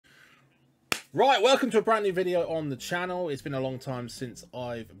Right, welcome to a brand new video on the channel. It's been a long time since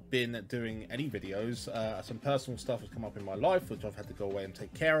I've been doing any videos. Some personal stuff has come up in my life, which I've had to go away and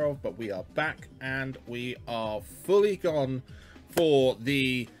take care of, but we are back and we are fully gone for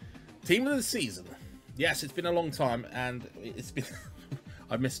the team of the season. Yes, it's been a long time and it's been...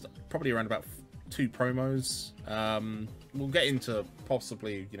 I've missed probably around about 2 promos. We'll get into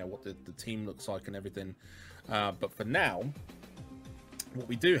possibly, you know, what the team looks like and everything. But for now, what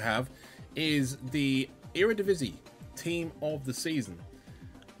we do have is the Eredivisie team of the season.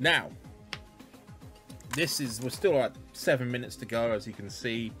 Now, we're still at 7 minutes to go, as you can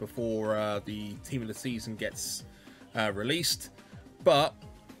see, before the team of the season gets released. But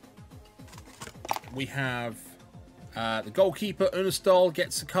we have the goalkeeper, Unestal,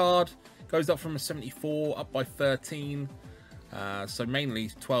 gets a card, goes up from a 74 up by 13. So mainly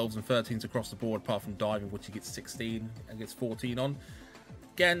 12s and 13s across the board, apart from diving, which he gets 16 and gets 14 on.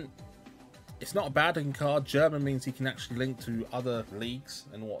 Again, it's not a bad looking card. German means he can actually link to other leagues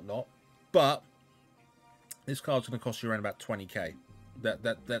and whatnot. But this card's going to cost you around about 20k.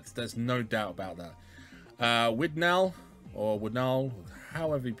 There's no doubt about that. Widnal, or Widnal,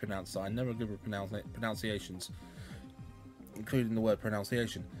 however you pronounce that. I'm never good with pronunciations, including the word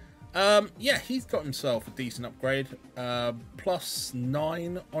pronunciation. Yeah, he's got himself a decent upgrade.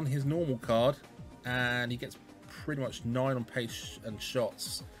 +9 on his normal card, and he gets pretty much 9 on pace and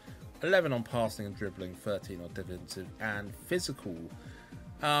shots, 11 on passing and dribbling, 13 on defensive and physical.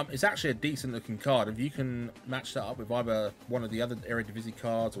 It's actually a decent looking card. If you can match that up with either one of the other Eredivisie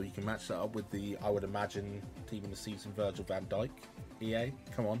cards, or you can match that up with the, I would imagine, team of the season Virgil van Dijk. EA,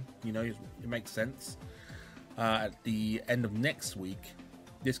 come on, you know, it makes sense. At the end of next week,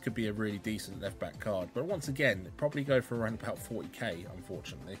 this could be a really decent left back card. But once again, probably go for around about 40k,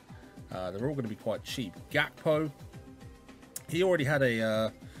 unfortunately. They're all going to be quite cheap. Gakpo, he already had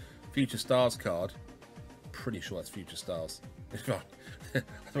a Future Stars card. Pretty sure that's Future Stars.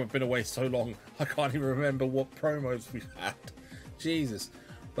 I've been away so long, I can't even remember what promos we've had. Jesus.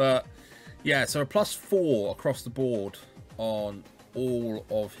 But yeah, so a +4 across the board on all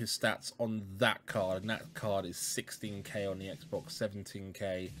of his stats on that card. And that card is 16k on the Xbox,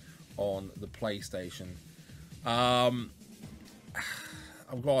 17k on the PlayStation. I've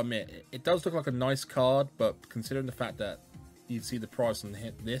got to admit, it does look like a nice card, but considering the fact that you see the price on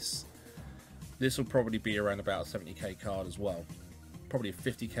this will probably be around about a 70k card as well. Probably a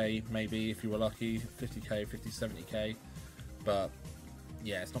 50k maybe if you were lucky, 50k, 50, 70k. But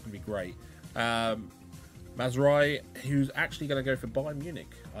yeah, it's not going to be great. Mazraoui, who's actually going to go for Bayern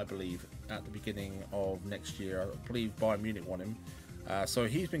Munich, I believe, at the beginning of next year. I believe Bayern Munich want him. So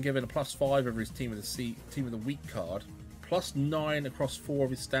he's been given a +5 over his team of the week card. +9 across 4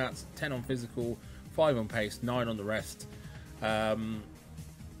 of his stats, 10 on physical, 5 on pace, 9 on the rest.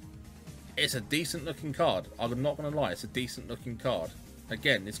 It's a decent looking card. I'm not going to lie, it's a decent looking card.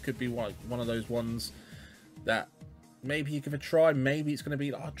 Again, this could be one of those ones that maybe you give a try. Maybe it's going to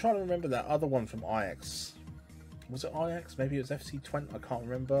be... I'm trying to remember that other one from Ajax. Was it Ajax? Maybe it was FC Twente. I can't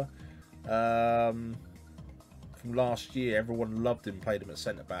remember. From last year, everyone loved him, played him at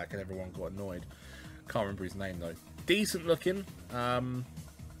centre back, and everyone got annoyed. Can't remember his name though. Decent looking.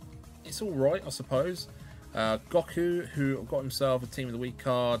 It's all right, I suppose. Goku, who got himself a Team of the Week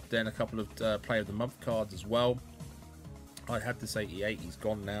card, then a couple of Player of the Month cards as well. I had this 88. He's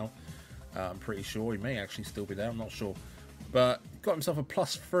gone now. I'm pretty sure he may actually still be there. I'm not sure, but got himself a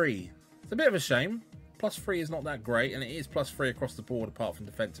 +3. It's a bit of a shame. +3 is not that great, and it is +3 across the board, apart from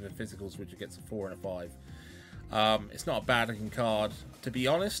defensive and physicals, which gets a 4 and a 5. It's not a bad looking card, to be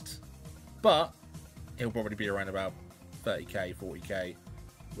honest, but it'll probably be around about 30k, 40k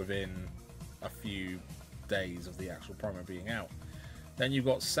within a few days of the actual promo being out. Then you've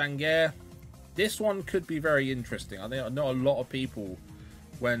got Sangaré. This one could be very interesting. I know a lot of people,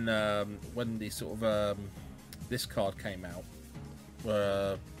 when the sort of this card came out,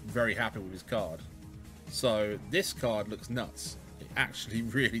 were very happy with his card. So this card looks nuts. It actually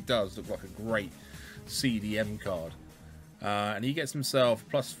really does look like a great CDM card. And he gets himself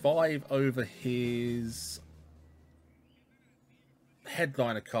 +5 over his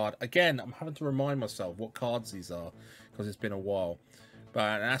headliner card. Again, I'm having to remind myself what cards these are because it's been a while.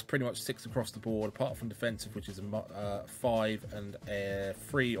 But that's pretty much 6 across the board, apart from defensive, which is a 5 and a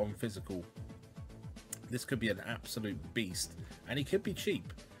 3 on physical. This could be an absolute beast, and he could be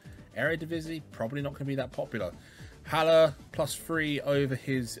cheap. Eredivisie, probably not going to be that popular. Haller, +3 over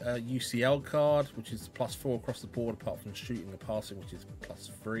his UCL card, which is +4 across the board, apart from shooting and passing, which is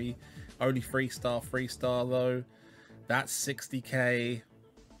 +3. Only 3-star though. That's 60k.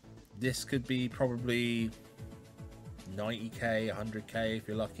 This could be probably 90k, 100k if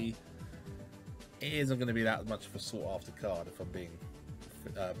you're lucky. it isn't going to be that much of a sought after card, if I'm being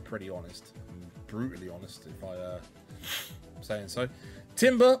pretty honest, brutally honest, if I'm saying so.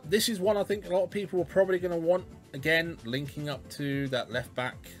 Timber, this is one I think a lot of people are probably going to want. Again, linking up to that left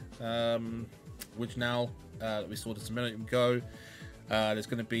back, which now we saw just a minute ago. There's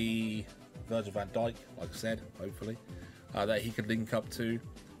going to be Virgil van Dijk, like I said, hopefully, that he could link up to.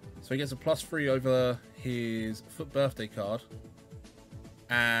 So he gets a +3 over his FUT birthday card.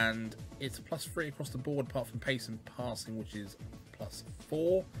 And it's a +3 across the board, apart from pace and passing, which is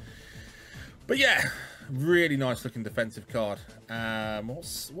 +4. But yeah, really nice looking defensive card.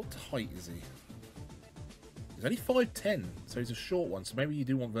 What height is he? He's only 5'10", so he's a short one. So maybe you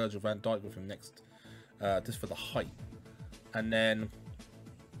do want Virgil van Dijk with him next, just for the height. And then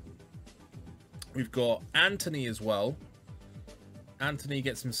we've got Anthony as well. Anthony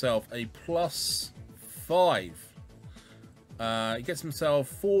gets himself a +5. He gets himself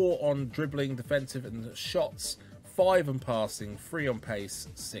 4 on dribbling, defensive, and shots, 5 on passing, 3 on pace,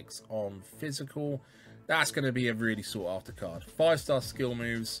 6 on physical. That's going to be a really sought after card. 5-star skill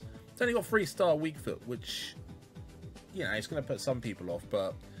moves. It's only got 3-star weak foot, which, you know, it's going to put some people off,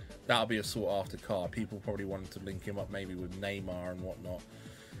 but that'll be a sought after card. People probably wanted to link him up maybe with Neymar and whatnot.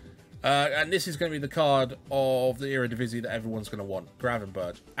 And this is going to be the card of the Eredivisie that everyone's going to want.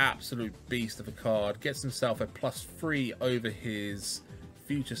 Gravenberch, absolute beast of a card. Gets himself a +3 over his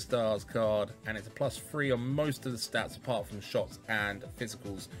Future Stars card. And it's a +3 on most of the stats apart from shots and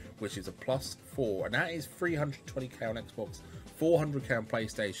physicals, which is a +4. And that is 320k on Xbox, 400k on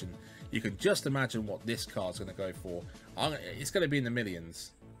PlayStation. You can just imagine what this card's going to go for. It's going to be in the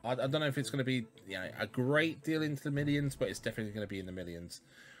millions. I don't know if it's going to be, you know, a great deal into the millions, but it's definitely going to be in the millions.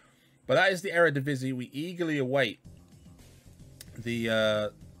 But that is the Eredivisie. We eagerly await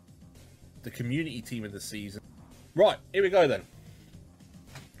the community team of the season. Right, here we go then.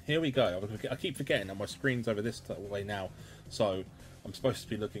 Here we go. I keep forgetting that my screen's over this way now, so I'm supposed to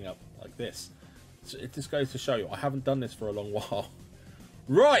be looking up like this. So it just goes to show you, I haven't done this for a long while.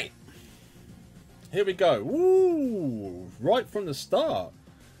 Right, here we go. Woo! Right from the start,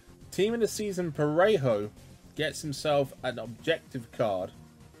 team of the season Parejo gets himself an objective card.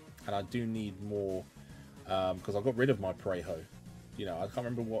 And I do need more, because I got rid of my Parejo. You know, I can't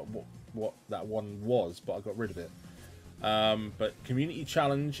remember what that one was, but I got rid of it. But Community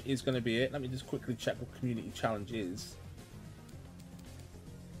Challenge is going to be it. Let me just quickly check what Community Challenge is.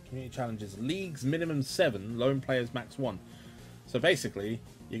 Community Challenge is Leagues minimum 7, lone players max 1. So basically,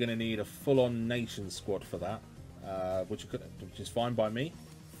 you're going to need a full-on nation squad for that, which is fine by me.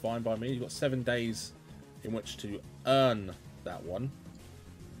 Fine by me. You've got 7 days in which to earn that one.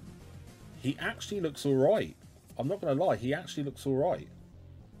 He actually looks alright. I'm not going to lie, he actually looks alright.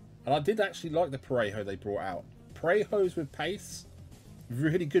 And I did actually like the Parejo they brought out. Parejos with pace,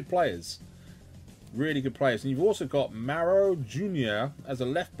 really good players. Really good players. And you've also got Maro Jr. as a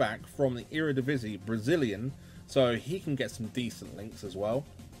left back from the Eredivisie, Brazilian. So he can get some decent links as well.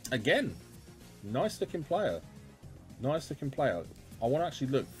 Again, nice looking player. Nice looking player. I want to actually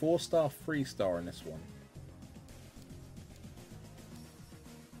look, 4-star, 3-star in this one.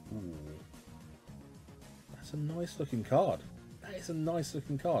 Ooh. That's a nice looking card. That is a nice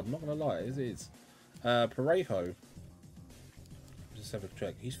looking card. I'm not going to lie, it is. Parejo. Just have a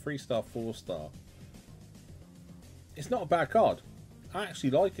check. He's 3-star, 4-star. It's not a bad card. I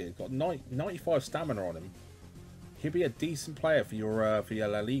actually like it. It's got 95 stamina on him. He'll be a decent player for your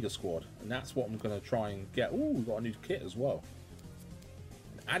La Liga squad. And that's what I'm going to try and get. Ooh, we've got a new kit as well.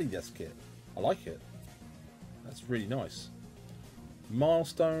 An Adidas kit. I like it. That's really nice.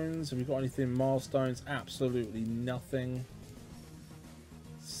 Milestones. Have we got anything milestones? Absolutely nothing.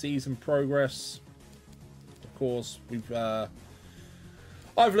 Season progress. Of course,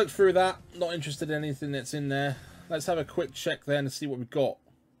 I've looked through that. Not interested in anything that's in there. Let's have a quick check then to see what we've got.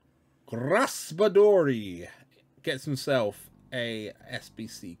 Raspadori gets himself a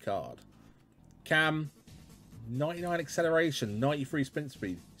SBC card. Cam, 99 acceleration, 93 sprint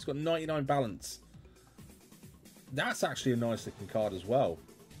speed. He's got 99 balance. That's actually a nice looking card as well.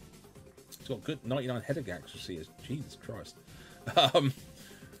 He's got good 99 header accuracy. Jesus Christ.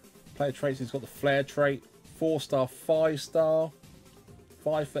 Player traits, he's got the flare trait. 4-star, 5-star.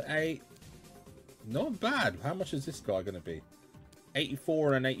 5'8". Not bad. How much is this guy going to be?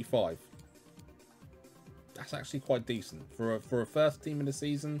 84 and an 85. That's actually quite decent for a first team of the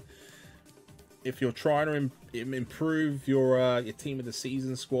season. If you're trying to improve your team of the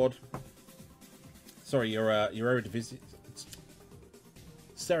season squad, sorry, your Eredivisie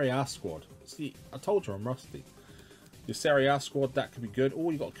Serie A squad. See, I told you I'm rusty. Your Serie A squad, that could be good. Oh,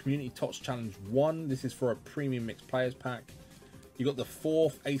 you got a Community Tots Challenge 1. This is for a premium mixed players pack. You got the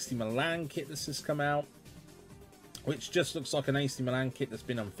 4th AC Milan kit that's just come out, which just looks like an AC Milan kit that's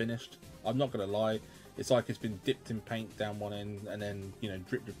been unfinished. I'm not going to lie. It's like it's been dipped in paint down one end and then, you know,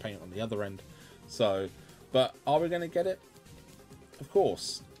 dripped with paint on the other end. So, but are we going to get it? Of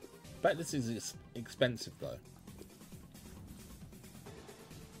course. Bet this is expensive though.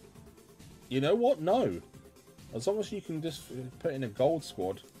 You know what? No. As long as you can just put in a gold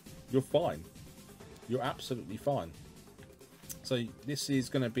squad, you're fine. You're absolutely fine. So this is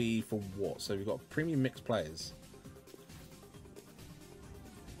going to be for what? So we've got premium mixed players.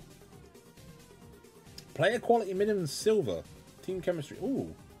 Player quality minimum silver. Team chemistry.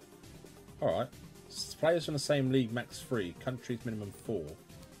 Ooh. Alright. Players from the same league max 3. Countries minimum 4.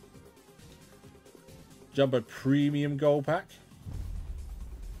 Jumbo premium gold pack.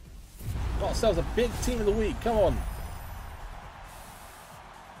 Got ourselves a big team of the week. Come on.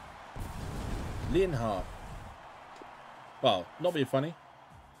 Lienhardt. Well, not being funny.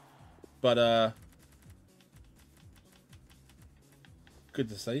 But, good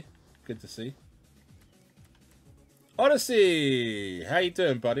to see. Good to see. Odyssey! How you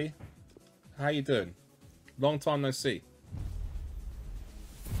doing, buddy? How you doing? Long time no see.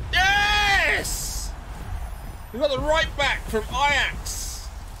 Yes! We got the right back from Ajax.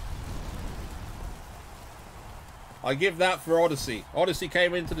 I give that for Odyssey. Odyssey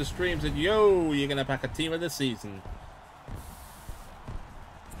came into the stream and said, yo, you're going to pack a team of the season.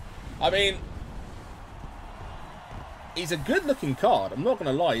 I mean, he's a good-looking card. I'm not going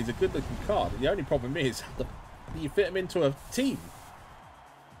to lie, he's a good-looking card. The only problem is you fit him into a team.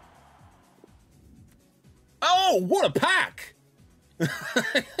 Oh, what a pack!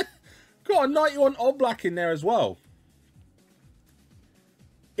 Got a 91 Oblak in there as well.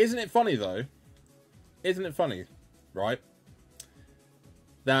 Isn't it funny, though? Isn't it funny, right?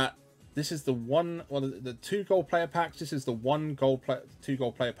 That this is the one, well, the 2 gold player packs, this is the 2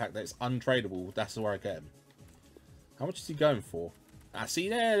 gold player pack that's untradeable. That's where I get him. How much is he going for? Ah, see,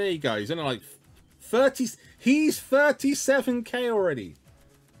 there you go. He's only like 30, he's 37k already.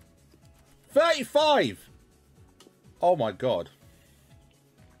 35. Oh my god.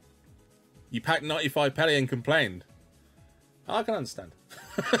 You packed 95 Pele and complained. I can understand.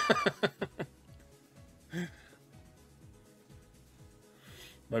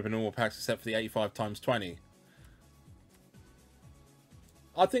 Open all packs except for the 85 times 20.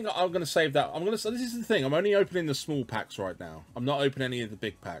 I think I'm going to save that. This is the thing. I'm only opening the small packs right now. I'm not opening any of the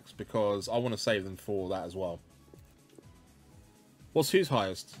big packs because I want to save them for that as well. Who's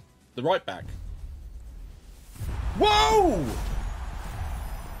highest? The right back. Whoa!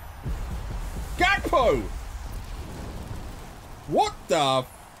 Gakpo! What the?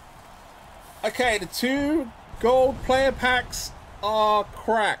 Okay, the 2 gold player packs are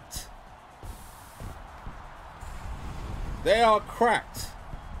cracked. They are cracked.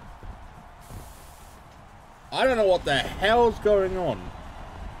 I don't know what the hell's going on,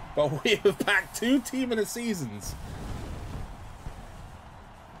 but we have packed 2 team of the seasons.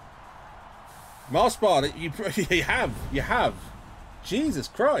 Marspard, you have. Jesus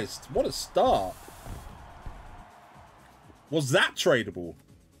Christ, what a start. Was that tradable?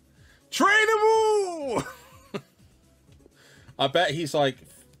 Tradable! I bet he's like,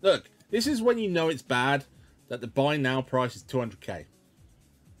 look, this is when you know it's bad, that the buy now price is 200k.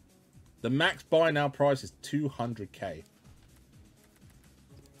 The max buy now price is 200k.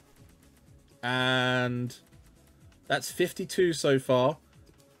 And that's 52 so far.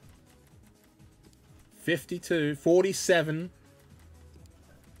 52, 47.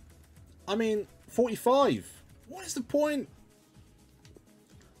 I mean, 45. What is the point?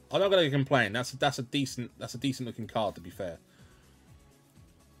 I'm not going to complain. That's a decent looking card, to be fair.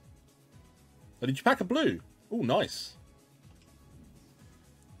 Oh, did you pack a blue? Oh, nice.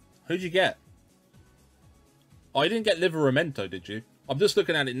 Who'd you get? Oh, you didn't get Liveramento, did you? I'm just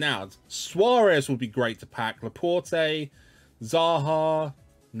looking at it now. Suarez would be great to pack. Laporte, Zaha,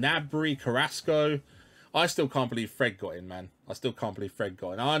 Gnabry, Carrasco. I still can't believe Fred got in, man. I still can't believe Fred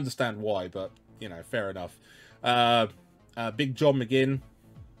got in. I understand why, but, you know, fair enough. Big John McGinn.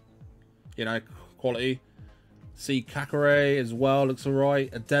 You know, quality. See, Kakare as well. Looks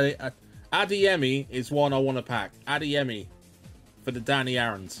alright. Adeyemi is one I want to pack. Adeyemi for the Danny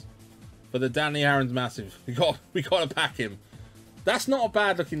Aarons. For the Danny Aarons massive. We got to pack him. That's not a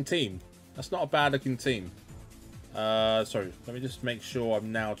bad looking team. That's not a bad looking team. Sorry, let me just make sure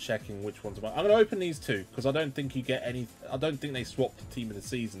I'm now checking which ones I'm going to open these 2 because I don't think you get any. I don't think they swapped the team of the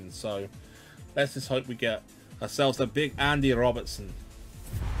season. So let's just hope we get ourselves a big Andy Robertson.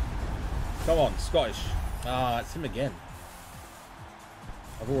 Come on, Scottish. Ah, it's him again.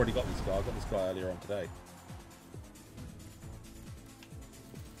 I've already got this guy. I got this guy earlier on today.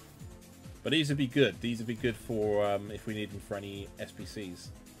 But these would be good. These would be good for if we need them for any SPCs.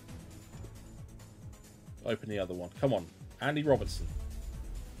 Open the other one. Come on. Andy Robertson.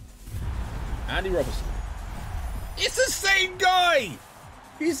 Andy Robertson. It's the same guy!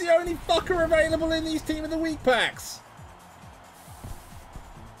 He's the only fucker available in these Team of the Week packs.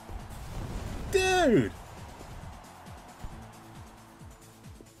 Dude!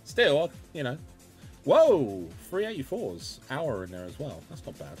 Still, you know. Whoa! 384s. Hour in there as well. That's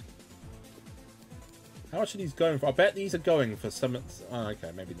not bad. How much are these going for? I bet these are going for some... Oh,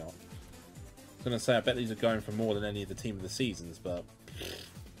 okay, maybe not. I was going to say, I bet these are going for more than any of the Team of the Seasons, but...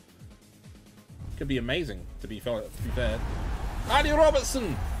 Could be amazing, to be fair. Andy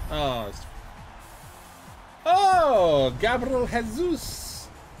Robertson! Oh, Gabriel Jesus.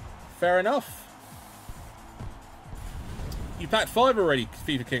 Fair enough. You packed 5 already,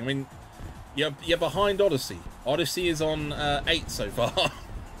 FIFA King. I mean, you're behind Odyssey. Odyssey is on 8 so far.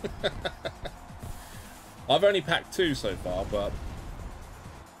 I've only packed 2 so far, but...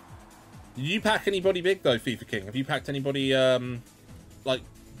 Did you pack anybody big, though, FIFA King? Have you packed anybody, like,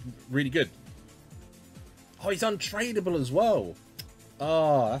 really good? Oh, he's untradeable as well.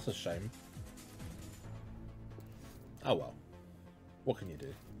 Oh, that's a shame. Oh, well. What can you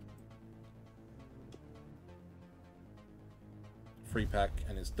do? Free pack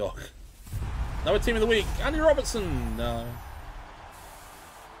and his dog. Another Team of the Week. Andy Robertson. No.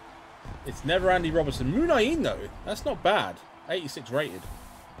 It's never Andy Robertson. Munain, though. That's not bad. 86 rated.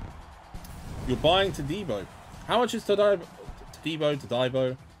 You're buying to Debo. How much is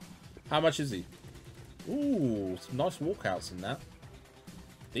Debo? How much is he? Ooh, some nice walkouts in that.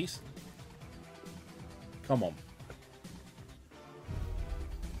 Decent. Come on.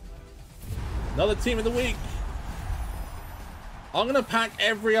 Another Team of the Week. I'm going to pack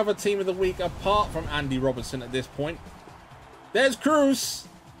every other Team of the Week apart from Andy Robertson at this point. There's Cruz.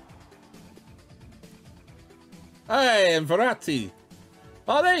 Hey, and Verratti.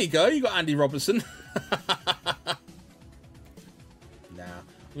 Oh, there you go. You got Andy Robertson. Nah.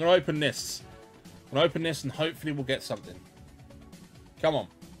 I'm going to open this. I'm going to open this and hopefully we'll get something. Come on.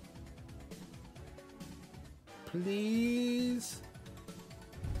 Please.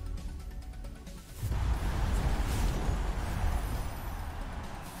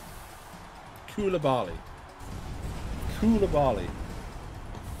 Koulibaly. Koulibaly.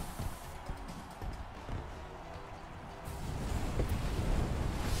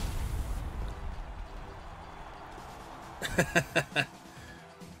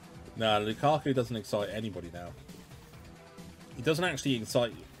 Nah, Lukaku doesn't excite anybody now. He doesn't actually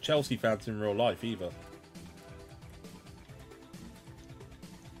excite Chelsea fans in real life either.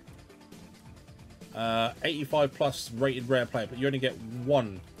 Uh, 85 plus rated rare player, but you only get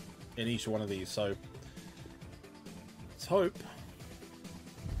 1 in each one of these, so let's hope.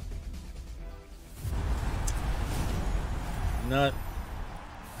 No.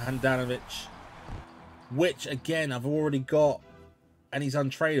 Handanovic. Which, again, I've already got. And he's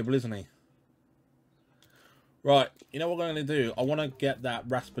untradeable, isn't he? Right. You know what I'm going to do? I want to get that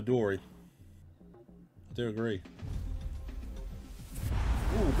Raspadori. I do agree.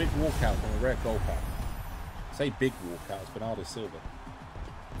 Ooh, big walkout from a rare gold pack. I say big walkout. It's Bernardo Silva.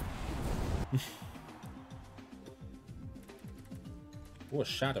 Oh, a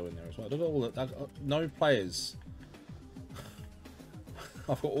shadow in there as well. Look at all that. No players.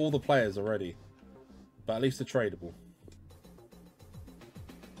 I've got all the players already. But at least they're tradable.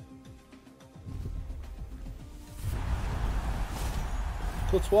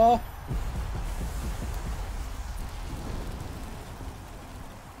 Tots.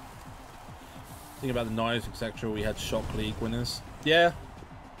 Think about the 90s, etc. We had shock league winners. Yeah.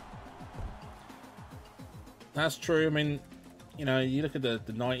 That's true. I mean, you know, you look at the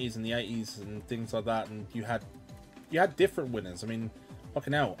 90s and the 80s and things like that, and you had different winners. I mean,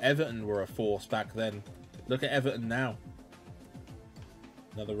 fucking hell, Everton were a force back then. Look at Everton now.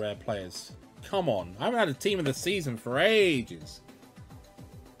 Another rare players. Come on. I haven't had a Team of the Season for ages.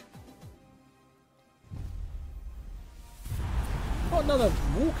 Oh, another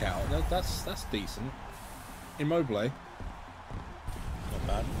walkout. That's decent. Immobile. Not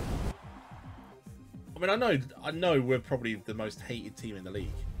bad. I mean, I know we're probably the most hated team in the league,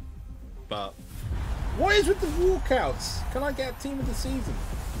 but what is with the walkouts? Can I get a Team of the Season?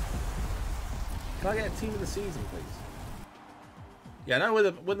 Can I get a Team of the Season, please? Yeah, no,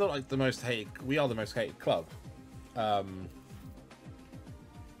 we're not like the most hated. We are the most hated club. I mean,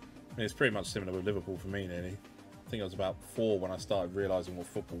 it's pretty much similar with Liverpool for me, nearly. I think I was about 4 when I started realising what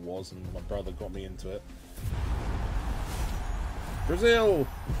football was, and my brother got me into it. Brazil!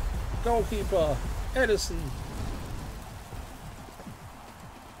 Goalkeeper! Edison!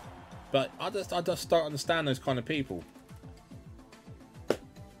 But I just don't understand those kind of people.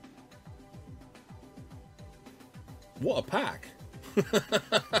 What a pack.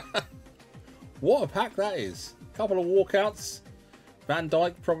 What a pack that is. Couple of walkouts. Van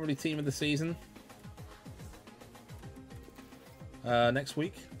Dijk, probably team of the season. Next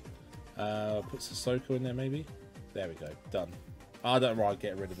week. Put Sissoko in there maybe. There we go. Done. I don't mind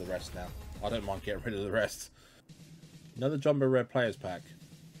getting rid of the rest now. I don't mind getting rid of the rest. Another Jumbo Red Players Pack.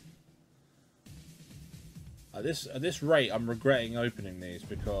 At this rate, I'm regretting opening these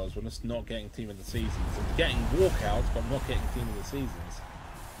because we're just not getting Team of the Seasons. I'm getting walkouts, but I'm not getting Team of the Seasons.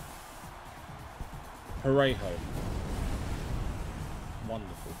 Parejo.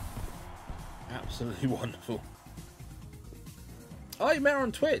 Wonderful. Absolutely wonderful. Oh, you met her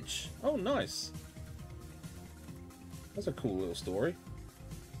on Twitch. Oh, nice. That's a cool little story.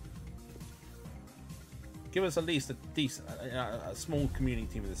 Give us at least a decent, a small community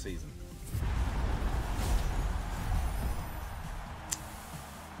Team of the Season.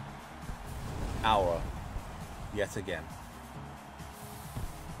 Aura. Yet again.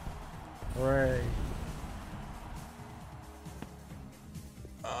 Hooray.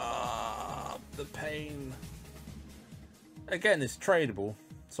 Ah, the pain. Again, it's tradable,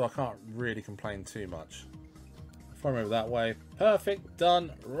 so I can't really complain too much. If I remember that way. Perfect,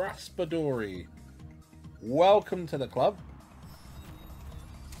 done. Raspadori. Welcome to the club.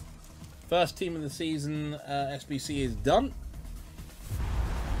 First team of the season, SBC is done.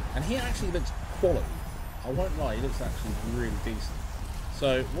 And he actually looks quality. I won't lie, he looks actually really decent.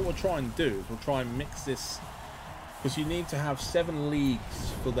 So what we'll try and do is we'll try and mix this, because you need to have 7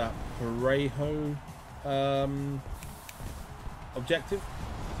 leagues for that Parejo objective.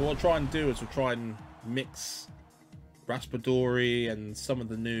 So what we'll try and do is we'll try and mix Raspadori and some of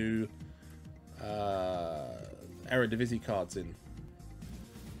the new Eredivisie cards in.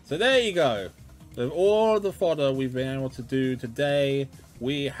 So there you go. So all the fodder we've been able to do today,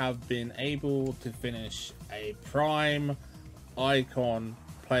 we have been able to finish a prime icon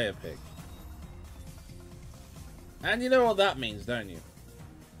player pick. And you know what that means, don't you?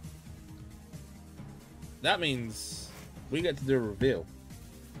 That means we get to do a reveal.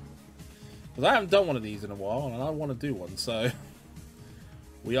 Because I haven't done one of these in a while, and I want to do one, so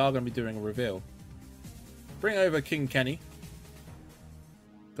we are going to be doing a reveal. Bring over King Kenny.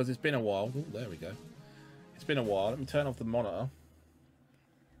 Because it's been a while. Ooh, there we go. It's been a while. Let me turn off the monitor.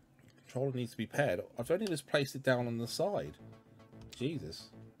 Controller needs to be paired. I've only just placed it down on the side. Jesus.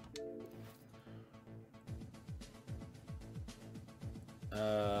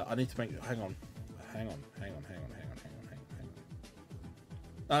 I need to make... Hang on.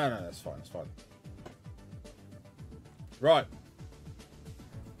 No, that's fine. That's fine. Right.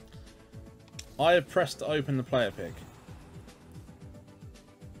 I have pressed to open the player pick.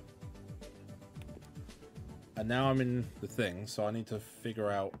 And now I'm in the thing, so I need to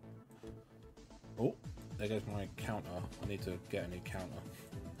figure out... Oh, there goes my counter. I need to get a new counter.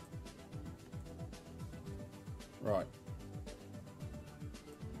 Right.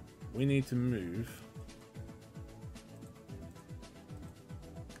 We need to move.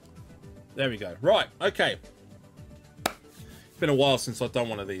 There we go. Right, okay. It's been a while since I've done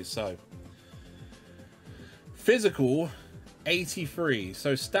one of these, so... Physical, 83.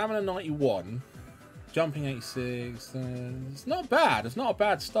 So stamina 91. Jumping 86. It's not bad. It's not a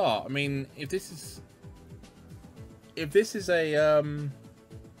bad start. I mean, if this is a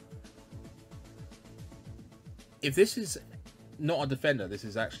if this is not a defender, this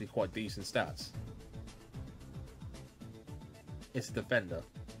is actually quite decent stats. It's a defender.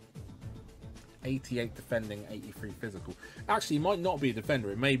 88 defending, 83 physical. Actually, it might not be a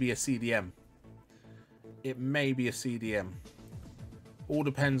defender. It may be a CDM. It may be a CDM. All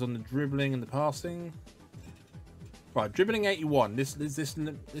depends on the dribbling and the passing. Right, dribbling 81. This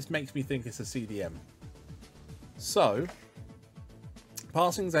makes me think it's a CDM. So,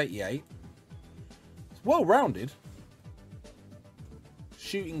 passing's 88. It's well rounded.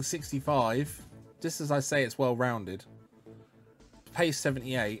 Shooting 65. Just as I say, it's well rounded. Pace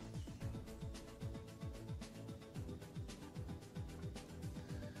 78.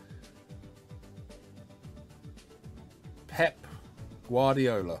 Pep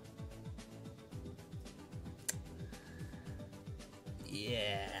Guardiola.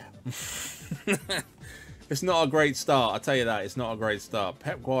 Yeah. It's not a great start. I'll tell you that. It's not a great start.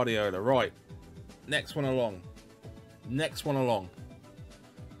 Pep Guardiola. Right. Next one along. Next one along.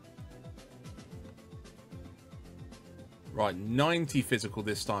 Right. 90 physical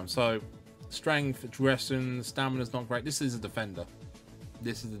this time. So, strength, aggression, stamina's not great. This is a defender.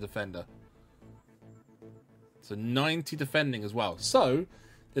 This is a defender. So 90 defending as well. So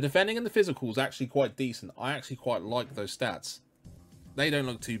The defending and the physical is actually quite decent. I actually quite like those stats. They don't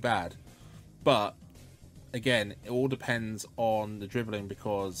look too bad. But, again, it all depends on the dribbling,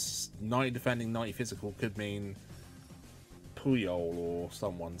 because 90 defending, 90 physical could mean Puyol or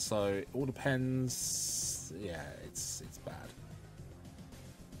someone. So, it all depends. Yeah, it's bad.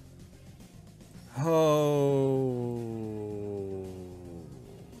 Oh.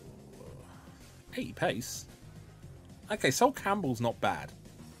 80 pace. Okay, Sol Campbell's not bad.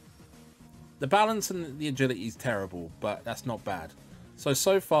 The balance and the agility is terrible, but that's not bad.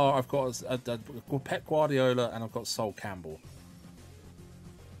 So far I've got Pep Guardiola and I've got Sol Campbell.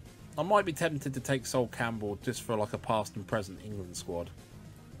 I might be tempted to take Sol Campbell just for like a past and present England squad.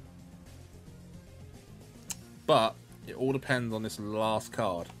 But it all depends on this last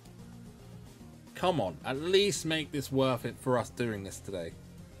card. Come on, at least make this worth it for us doing this today.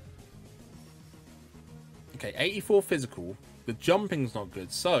 Okay, 84 physical. The jumping's not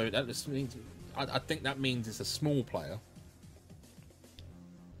good, so that just means I think that means it's a small player.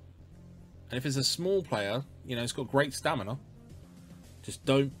 And if it's a small player, you know, it's got great stamina. Just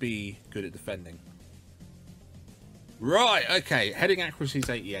don't be good at defending. Right, okay, heading accuracy is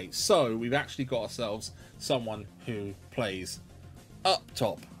 88. So we've actually got ourselves someone who plays up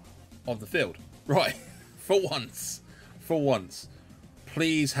top of the field. Right, for once,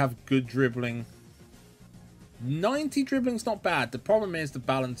 please have good dribbling. 90 dribbling's not bad. The problem is the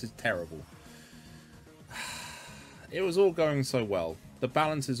balance is terrible. It was all going so well. The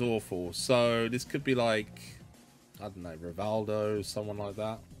balance is awful. So this could be like, I don't know, Rivaldo, someone like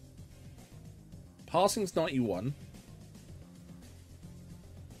that. Passing's 91.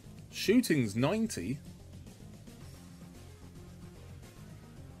 Shooting's 90.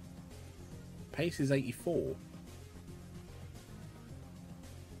 Pace is 84.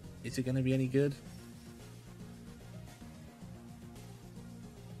 Is it going to be any good?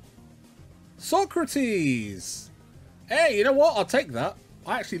 Socrates! Hey, you know what? I'll take that.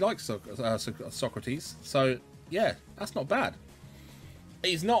 I actually like Socrates. So, yeah, that's not bad.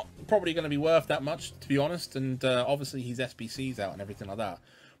 He's not probably going to be worth that much, to be honest. And obviously, his SBC's out and everything like that.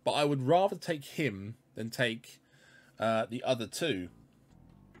 But I would rather take him than take the other two.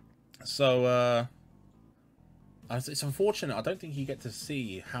 So, it's unfortunate. I don't think you get to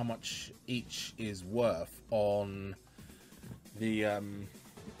see how much each is worth on the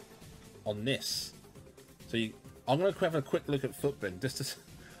on this. So I'm going to have a quick look at Footbin. Just to,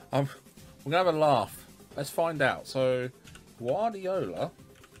 we're going to have a laugh. Let's find out. So Guardiola,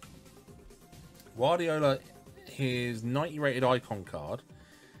 his 90 rated icon card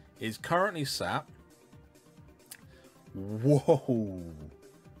is currently sat. Whoa.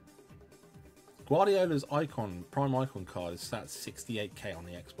 Guardiola's prime icon card is sat 68k on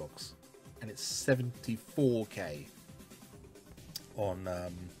the Xbox, and it's 74k on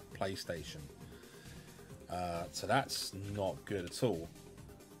PlayStation. So that's not good at all.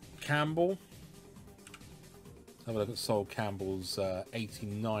 Campbell. Have a look at Sol Campbell's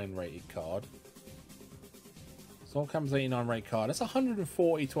 89 rated card. Sol Campbell's 89 rated card. That's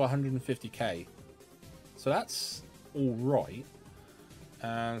 140 to 150k. So that's all right.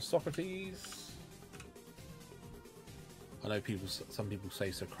 And Socrates. I know some people say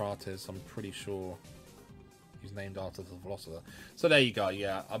Socrates. I'm pretty sure he's named after the philosopher. So there you go.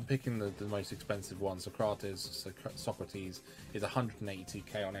 Yeah, I'm picking the most expensive one. Socrates is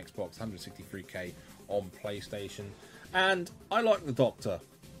 182k on Xbox, 163k on PlayStation, and I like the Doctor.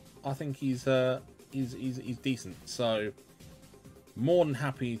 I think he's decent. So more than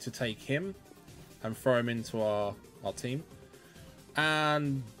happy to take him and throw him into our team.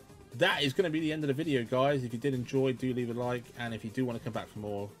 And that is going to be the end of the video, guys. If you did enjoy, do leave a like, and if you do want to come back for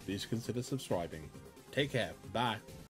more, please consider subscribing. Take care. Bye.